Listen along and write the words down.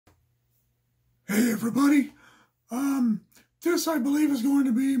Hey everybody, this I believe is going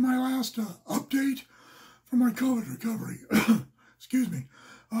to be my last update for my COVID recovery. Excuse me.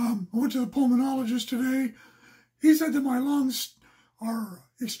 I went to the pulmonologist today. He said that my lungs are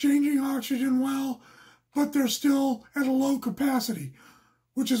exchanging oxygen well, but they're still at a low capacity,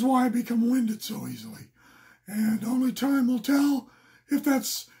 which is why I become winded so easily. And only time will tell if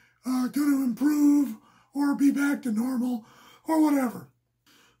that's going to improve or be back to normal or whatever.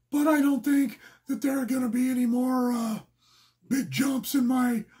 But I don't think that there are going to be any more big jumps in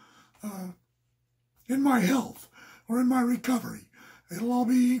my health or in my recovery. It'll all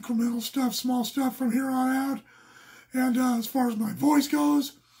be incremental stuff, small stuff from here on out. And as far as my voice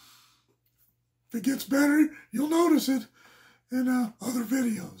goes, if it gets better, you'll notice it in other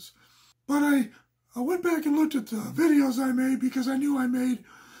videos. But I went back and looked at the videos I made because I knew I made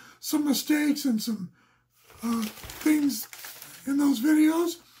some mistakes and some things in those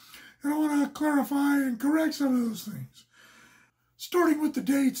videos. And I want to clarify and correct some of those things. Starting with the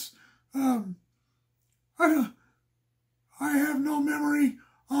dates, I have no memory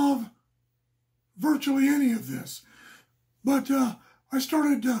of virtually any of this. But I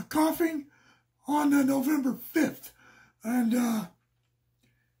started coughing on November 5th. And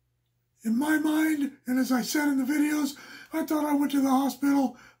in my mind, and as I said in the videos, I thought I went to the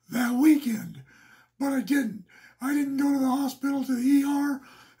hospital that weekend. But I didn't. I didn't go to the hospital, to the ER,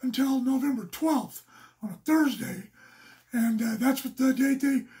 until November 12th on a Thursday. And that's what the date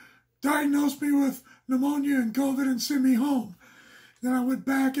they diagnosed me with pneumonia and COVID and sent me home. Then I went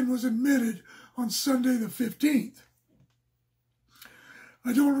back and was admitted on Sunday the 15th.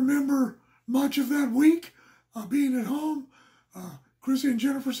 I don't remember much of that week being at home. Chrissy and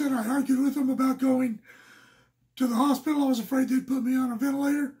Jennifer said I argued with them about going to the hospital. I was afraid they'd put me on a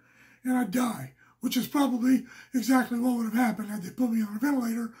ventilator and I'd die, which is probably exactly what would have happened had they put me on a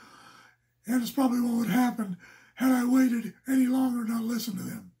ventilator, and it's probably what would have happened had I waited any longer and not listened to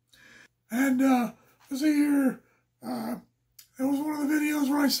them. And let's see here, it was one of the videos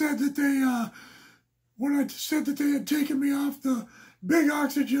where I said that they, when I said that they had taken me off the big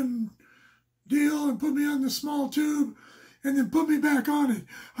oxygen deal and put me on the small tube and then put me back on it,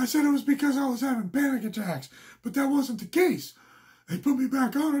 I said it was because I was having panic attacks, but that wasn't the case. They put me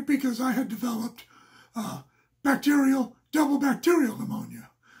back on it because I had developed double bacterial pneumonia.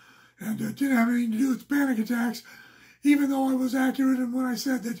 And it didn't have anything to do with panic attacks, even though I was accurate in when I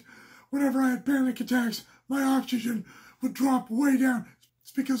said that whenever I had panic attacks, my oxygen would drop way down.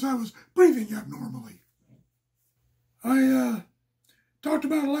 It's because I was breathing abnormally. I talked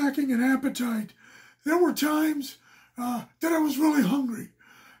about lacking in appetite. There were times that I was really hungry,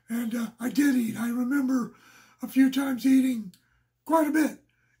 and I did eat. I remember a few times eating quite a bit.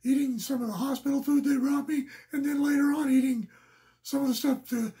 Eating some of the hospital food they brought me, and then later on eating some of the stuff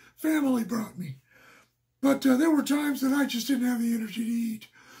the family brought me. But there were times that I just didn't have the energy to eat.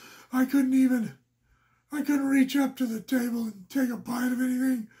 I couldn't reach up to the table and take a bite of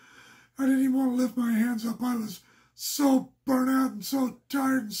anything. I didn't even want to lift my hands up. I was so burnt out and so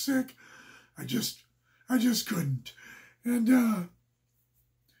tired and sick. I just couldn't. And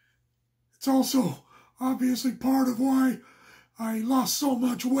it's also obviously part of why I lost so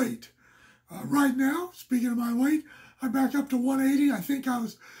much weight. Right now, speaking of my weight, I'm back up to 180. I think I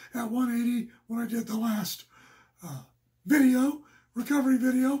was at 180 when I did the last recovery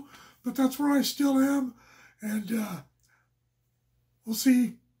video, but that's where I still am, and we'll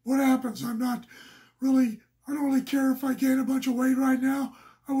see what happens. I don't really care if I gain a bunch of weight right now.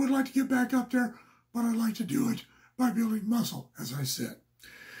 I would like to get back up there, but I'd like to do it by building muscle, as I said.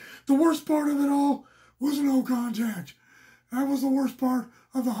 The worst part of it all was no contact. That was the worst part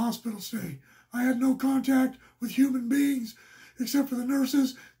of the hospital stay. I had no contact with human beings except for the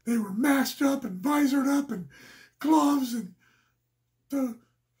nurses. They were masked up and visored up and gloves and the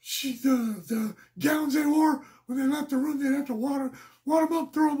gowns they wore. When they left the room, they'd have to water them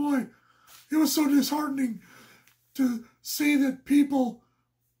up, throw them away. It was so disheartening to see that people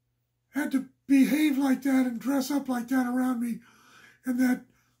had to behave like that and dress up like that around me, and that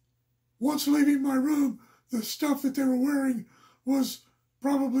once leaving my room, the stuff that they were wearing was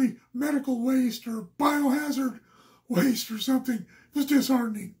probably medical waste or biohazard waste or something. It was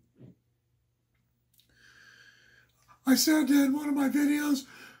disheartening. I said in one of my videos,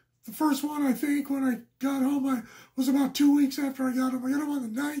 the first one I think when I got home, was about 2 weeks after I got home. I got home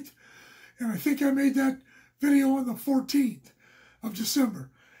on the 9th, and I think I made that video on the 14th of December.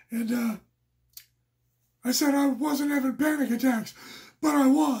 And I said I wasn't having panic attacks, but I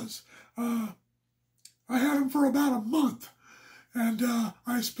was. I had them for about a month, and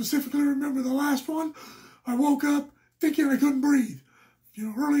I specifically remember the last one. I woke up thinking I couldn't breathe.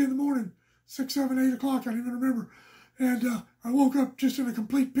 Early in the morning, 6, 7, 8 o'clock, I don't even remember. And I woke up just in a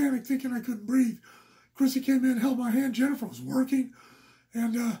complete panic thinking I couldn't breathe. Chrissy came in, held my hand. Jennifer was working.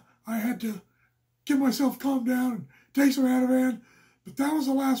 And I had to get myself calmed down and take some Ativan. But that was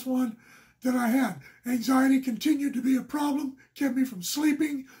the last one that I had. Anxiety continued to be a problem, kept me from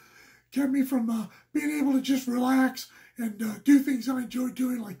sleeping, kept me from being able to just relax and do things I enjoyed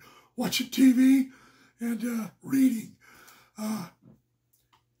doing, like watching TV and reading.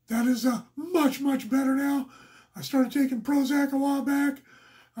 That is much, much better now. I started taking Prozac a while back.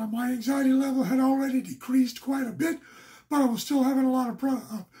 My anxiety level had already decreased quite a bit, but I was still having a lot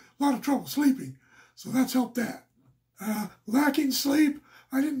of trouble sleeping. So that's helped that. Lacking sleep,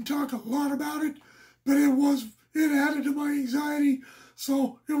 I didn't talk a lot about it, but it added to my anxiety.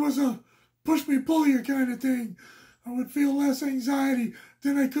 So it was a push me, pull you kind of thing. I would feel less anxiety,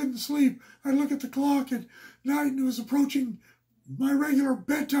 then I couldn't sleep. I'd look at the clock at night and it was approaching my regular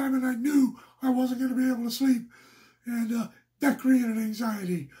bedtime and I knew I wasn't going to be able to sleep. And that created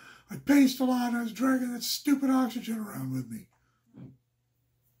anxiety. I paced a lot and I was dragging that stupid oxygen around with me.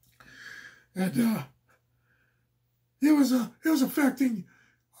 And it was affecting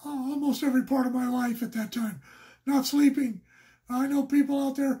almost every part of my life at that time. Not sleeping. I know people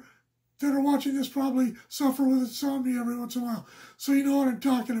out there that are watching this probably suffer with insomnia every once in a while. So you know what I'm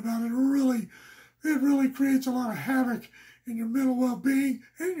talking about. It really creates a lot of havoc in your mental well-being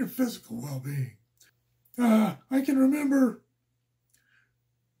and your physical well-being. I can remember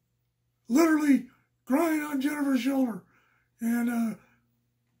literally crying on Jennifer's shoulder and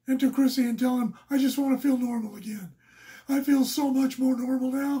to Chrissy and telling him, I just want to feel normal again. I feel so much more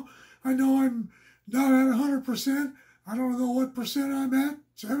normal now. I know I'm not at 100%. I don't know what percent I'm at,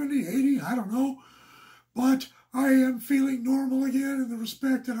 70, 80, I don't know. But I am feeling normal again in the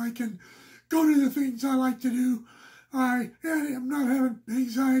respect that I can go do the things I like to do. I am not having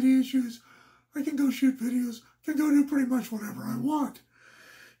anxiety issues. I can go shoot videos, can go do pretty much whatever I want.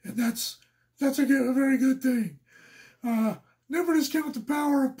 And that's a very good thing. Never discount the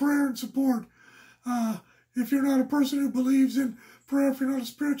power of prayer and support. If you're not a person who believes in prayer, if you're not a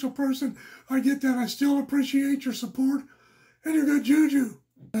spiritual person, I get that. I still appreciate your support and your good juju.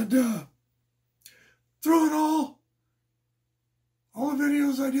 And through it all the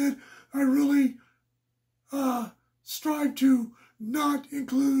videos I did, I really strive to not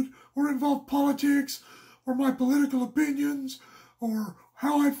include or involve politics or my political opinions or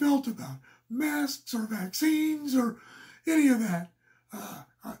how I felt about masks or vaccines or any of that.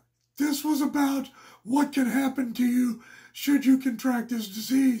 This was about what can happen to you should you contract this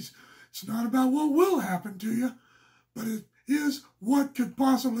disease. It's not about what will happen to you, but it is what could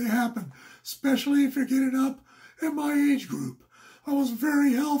possibly happen, especially if you're getting up in my age group. I was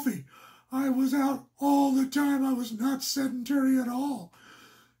very healthy. I was out all the time. I was not sedentary at all.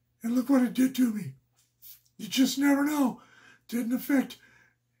 And look what it did to me. You just never know. It didn't affect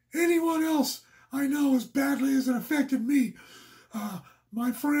anyone else I know as badly as it affected me.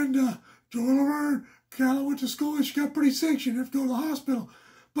 My friend Joy Laverne, Calla went to school and she got pretty sick. She didn't have to go to the hospital,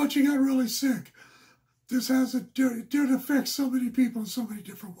 but she got really sick. It did affect so many people in so many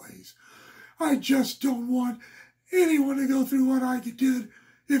different ways. I just don't want anyone to go through what I did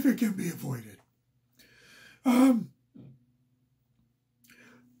if it can be avoided.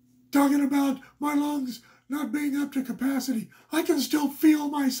 Talking about my lungs not being up to capacity, I can still feel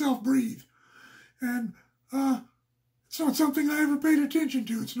myself breathe. And it's not something I ever paid attention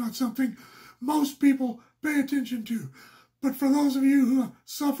to. It's not something most people pay attention to. But for those of you who have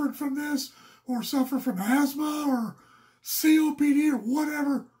suffered from this, or suffer from asthma, or COPD, or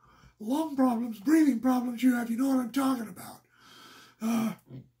whatever lung problems, breathing problems you have, you know what I'm talking about.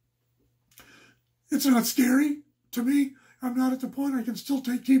 It's not scary to me. I'm not at the point I can still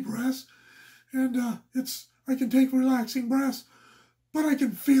take deep breaths, and I can take relaxing breaths, but I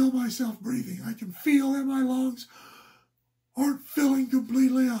can feel myself breathing. I can feel that my lungs aren't filling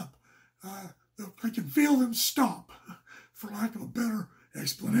completely up. I can feel them stop, for lack of a better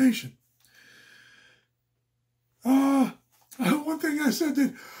explanation. One thing I said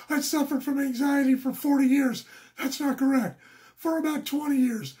that I suffered from anxiety for 40 years. That's not correct. For about 20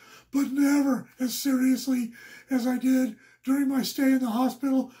 years, but never as seriously as I did during my stay in the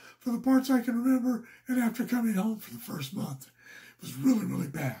hospital for the parts I can remember and after coming home for the first month. It was really, really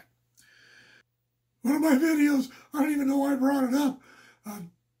bad. One of my videos, I don't even know why I brought it up. I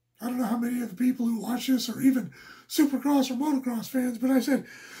don't know how many of the people who watch this are even Supercross or motocross fans, but I said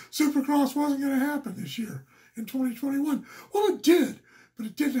Supercross wasn't going to happen this year in 2021. Well, it did, but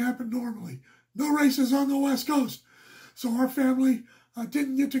it didn't happen normally. No races on the West Coast. So our family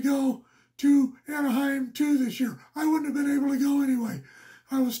didn't get to go to Anaheim 2 this year. I wouldn't have been able to go anyway.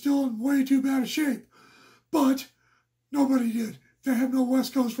 I was still in way too bad a shape. But nobody did. They have no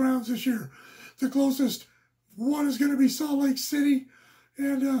West Coast rounds this year. The closest one is going to be Salt Lake City,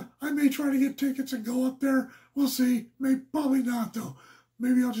 and I may try to get tickets and go up there. We'll see. Probably not, though.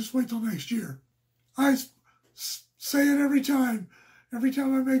 Maybe I'll just wait till next year. I say it every time I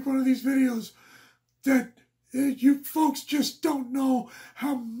make one of these videos, that you folks just don't know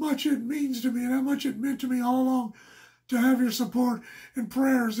how much it means to me and how much it meant to me all along to have your support and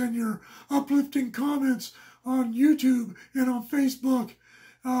prayers and your uplifting comments on YouTube and on Facebook.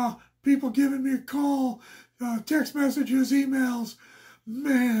 People giving me a call, text messages, emails.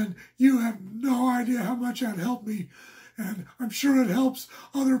 Man, you have no idea how much that helped me. And I'm sure it helps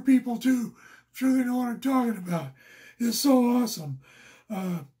other people too. I'm sure they know what I'm talking about. It's so awesome.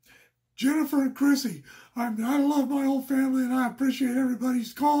 Jennifer and Chrissy, I love my whole family and I appreciate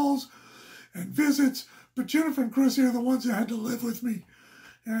everybody's calls and visits. But Jennifer and Chrissy are the ones that had to live with me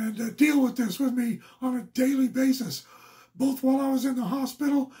and deal with this with me on a daily basis. Both while I was in the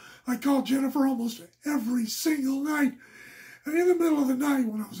hospital, I called Jennifer almost every single night. And in the middle of the night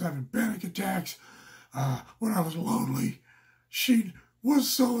when I was having panic attacks, when I was lonely, she was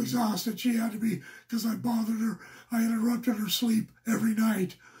so exhausted she had to be, because I bothered her, I interrupted her sleep every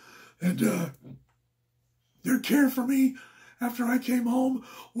night. And their care for me after I came home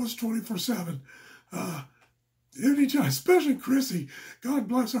was 24/7. Anytime, especially Chrissy, God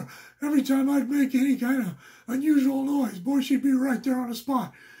bless her, every time I'd make any kind of unusual noise, boy, she'd be right there on the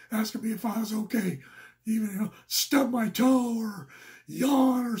spot, asking me if I was okay. Even, stub my toe or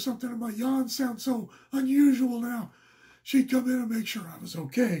yawn or something, and my yawns sound so unusual now. She'd come in and make sure I was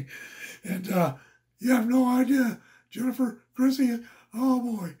okay. And you have no idea, Jennifer, Chrissy, oh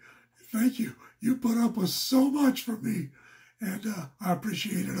boy, thank you. You put up with so much for me, and I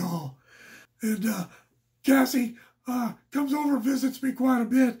appreciate it all. And Cassie comes over and visits me quite a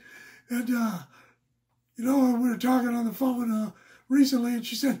bit. And, we were talking on the phone recently, and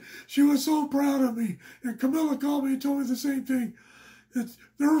she said she was so proud of me. And Camilla called me and told me the same thing.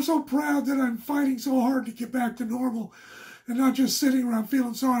 They were so proud that I'm fighting so hard to get back to normal and not just sitting around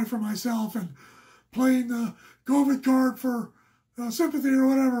feeling sorry for myself and playing the COVID card for sympathy or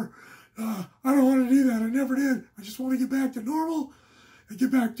whatever. I don't want to do that. I never did. I just want to get back to normal and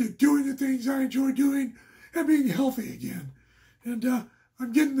get back to doing the things I enjoy doing and being healthy again. And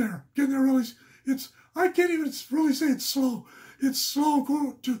I'm getting there. Really. I can't even really say it's slow. It's slow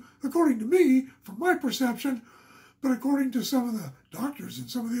according to me, from my perception, but according to some of the doctors and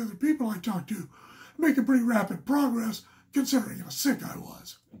some of the other people I talked to, I'm making pretty rapid progress considering how sick I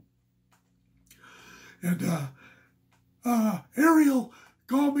was. And Ariel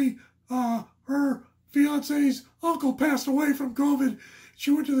called me. Her fiance's uncle passed away from COVID. She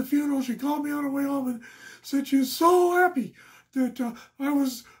went to the funeral. She called me on her way home and said she was so happy that I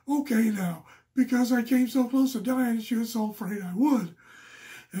was okay now because I came so close to dying and she was so afraid I would.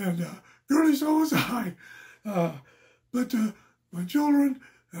 And really, so was I. But my children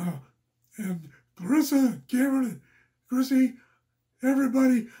and Clarissa and Cameron and Chrissy,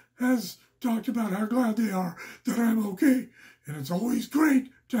 everybody has talked about how glad they are that I'm okay. And it's always great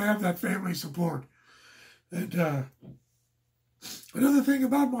to have that family support. And another thing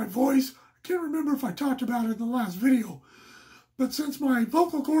about my voice, I can't remember if I talked about it in the last video, but since my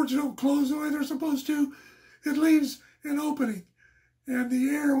vocal cords don't close the way they're supposed to, it leaves an opening. And the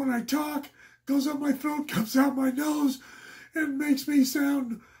air, when I talk, goes up my throat, comes out my nose, and makes me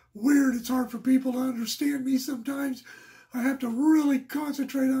sound weird. It's hard for people to understand me sometimes. I have to really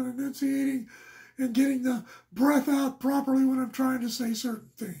concentrate on enunciating and getting the breath out properly when I'm trying to say certain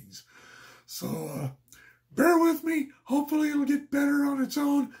things. So bear with me. Hopefully it'll get better on its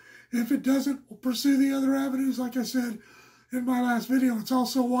own. If it doesn't, we'll pursue the other avenues like I said in my last video. It's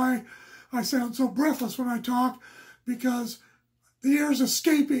also why I sound so breathless when I talk, because the air's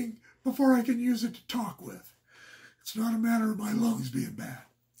escaping before I can use it to talk with. It's not a matter of my lungs being bad.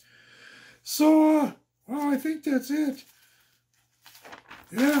 So, well, I think that's it.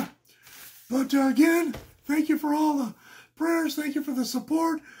 Yeah. But again, thank you for all the prayers. Thank you for the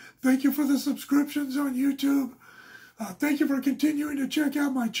support. Thank you for the subscriptions on YouTube. Thank you for continuing to check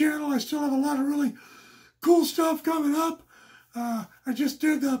out my channel. I still have a lot of really cool stuff coming up. I just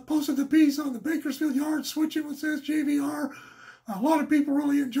posted the piece on the Bakersfield Yard switching with says JVR. A lot of people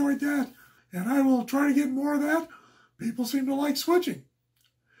really enjoyed that, and I will try to get more of that. People seem to like switching.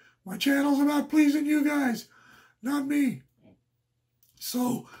 My channel's about pleasing you guys, not me.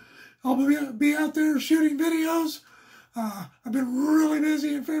 So I'll be out there shooting videos. I've been really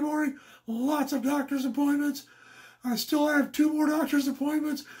busy in February. Lots of doctor's appointments. I still have 2 more doctor's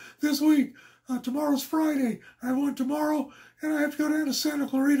appointments this week. Tomorrow's Friday. I have one tomorrow, and I have to go down to Santa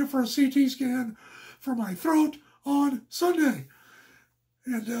Clarita for a CT scan for my throat on Sunday.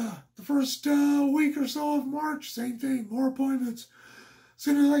 And the first week or so of March, same thing, more appointments. As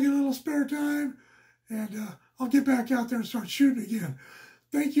soon as I get a little spare time, and I'll get back out there and start shooting again.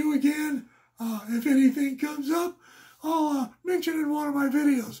 Thank you again. If anything comes up, I'll mention in one of my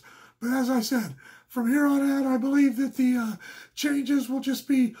videos. But as I said, from here on out, I believe that the changes will just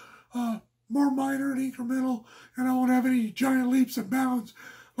be more minor and incremental, and I won't have any giant leaps and bounds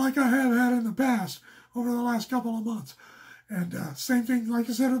like I have had in the past over the last couple of months. And same thing, like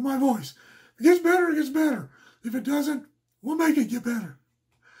I said, with my voice. If it gets better, it gets better. If it doesn't, we'll make it get better.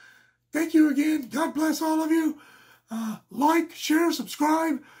 Thank you again. God bless all of you. Like, share,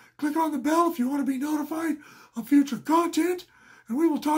 subscribe. Click on the bell if you want to be notified of future content. And we will talk.